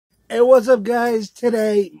Hey, what's up, guys?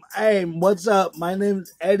 Today, hey, what's up? My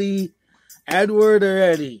name's Eddie, Edward or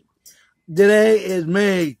Eddie. Today is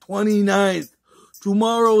May 29th.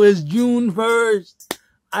 Tomorrow is June 1st.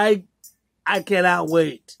 I cannot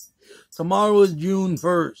wait. Tomorrow is June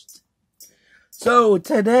 1st. So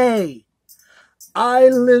today, I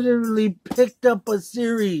literally picked up a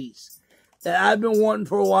series that I've been wanting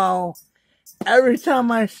for a while. Every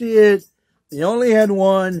time I see it, they only had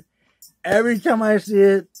one. Every time I see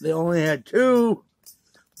it, they only had two.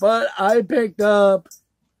 But I picked up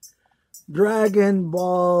Dragon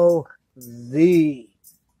Ball Z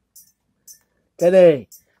today.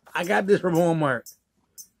 I got this from Walmart.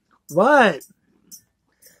 But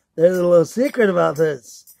there's a little secret about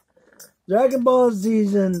this. Dragon Ball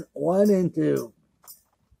Season 1 and 2.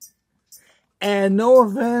 And no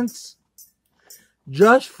offense,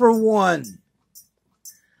 just for one,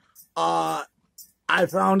 I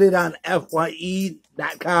found it on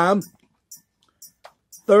FYE.com.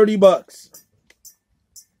 $30.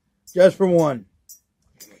 Just for one.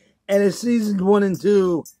 And it's seasons 1 and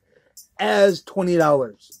 2 as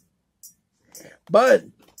 $20. But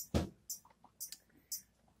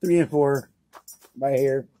 3 and 4 right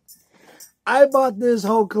here. I bought this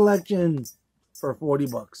whole collection for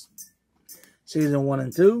 $40. Season 1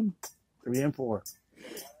 and 2, 3 and 4.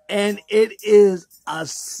 And it is a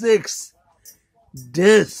 6-disc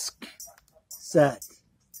set.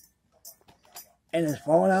 And it's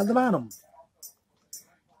falling out the bottom.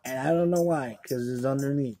 And I don't know why, because it's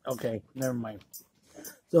underneath. Okay, never mind.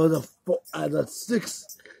 So the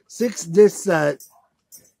six-disc set,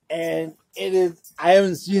 and it is. I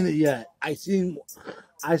haven't seen it yet. I seen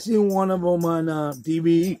one of them on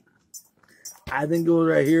TV. I think it was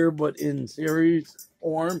right here, but in series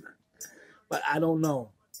form. But I don't know.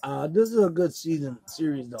 This is a good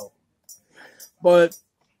series though. But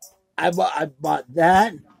I bought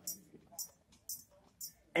that,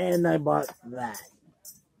 and I bought that.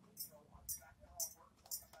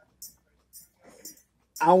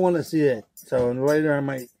 I want to see it, so later I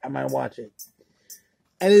might watch it.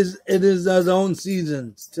 And it is his own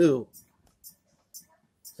seasons too.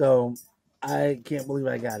 So I can't believe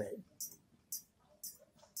I got it.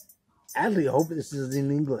 Actually, I hope this is in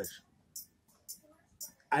English.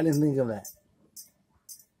 I didn't think of that.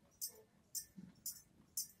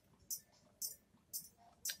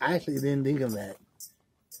 I actually didn't think of that.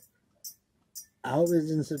 I hope it's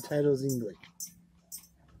in subtitles English.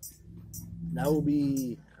 That would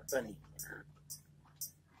be funny.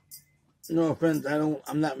 No offense,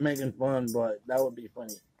 I'm not making fun, but that would be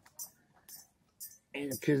funny. And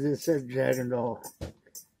because it said Dragon Ball.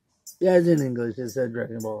 Yeah, it's in English. It said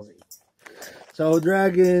Dragon Ball Z. So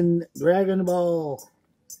Dragon Ball.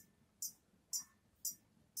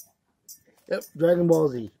 Yep, Dragon Ball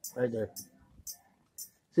Z, right there.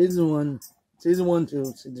 Season 1, 2,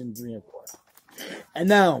 Season 3 and 4. And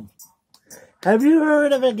now, have you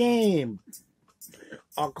heard of a game?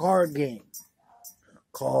 A card game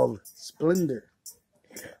called Splendor.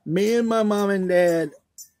 Me and my mom and dad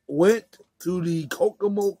went to the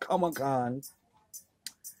Kokomo Comic-Con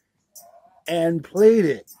and played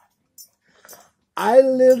it. I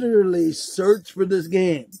literally searched for this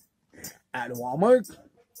game at Walmart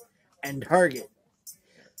and Target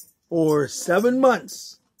for 7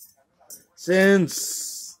 months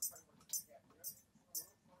since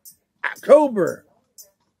October.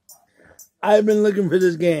 I've been looking for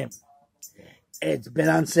this game. It's been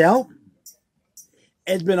on sale.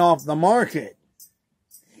 It's been off the market.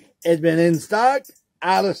 It's been in stock,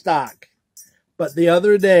 out of stock. But the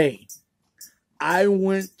other day, I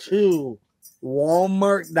went to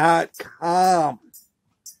Walmart.com.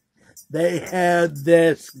 They had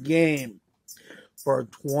this game for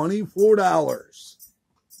 $24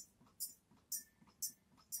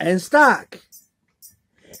 in stock.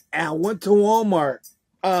 And I went to Walmart.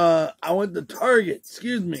 I went to Target,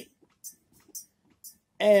 excuse me,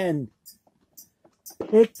 and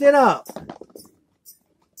picked it up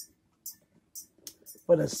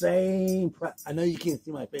for the same price. I know you can't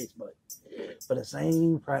see my face, but for the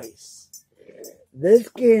same price. This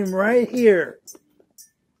game right here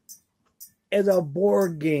is a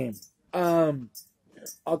board game, a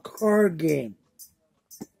card game.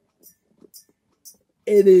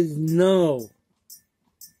 It is no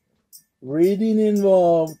reading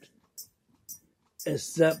involved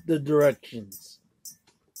except the directions.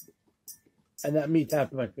 And not me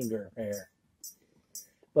tapping my finger here.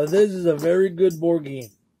 But this is a very good board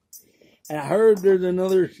game. And I heard there's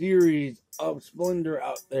another series of Splendor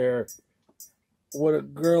out there with a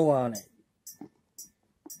girl on it.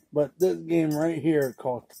 But this game right here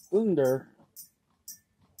called Splendor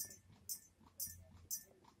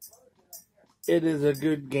it is a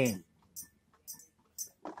good game.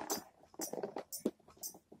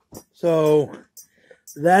 So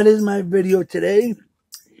that is my video today.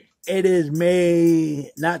 It is May,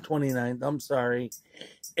 not 29th, I'm sorry.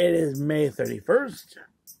 It is May 31st.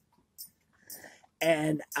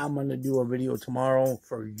 And I'm going to do a video tomorrow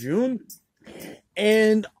for June.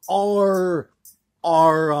 And our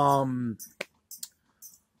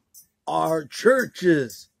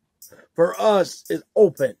churches for us is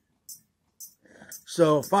open.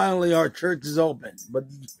 So finally our church is open. But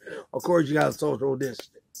of course you got social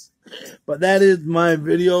distance. But that is my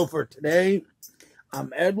video for today.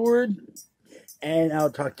 I'm Edward. And I'll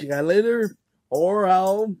talk to you guys later. Or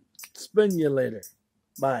I'll spin you later.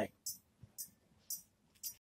 Bye.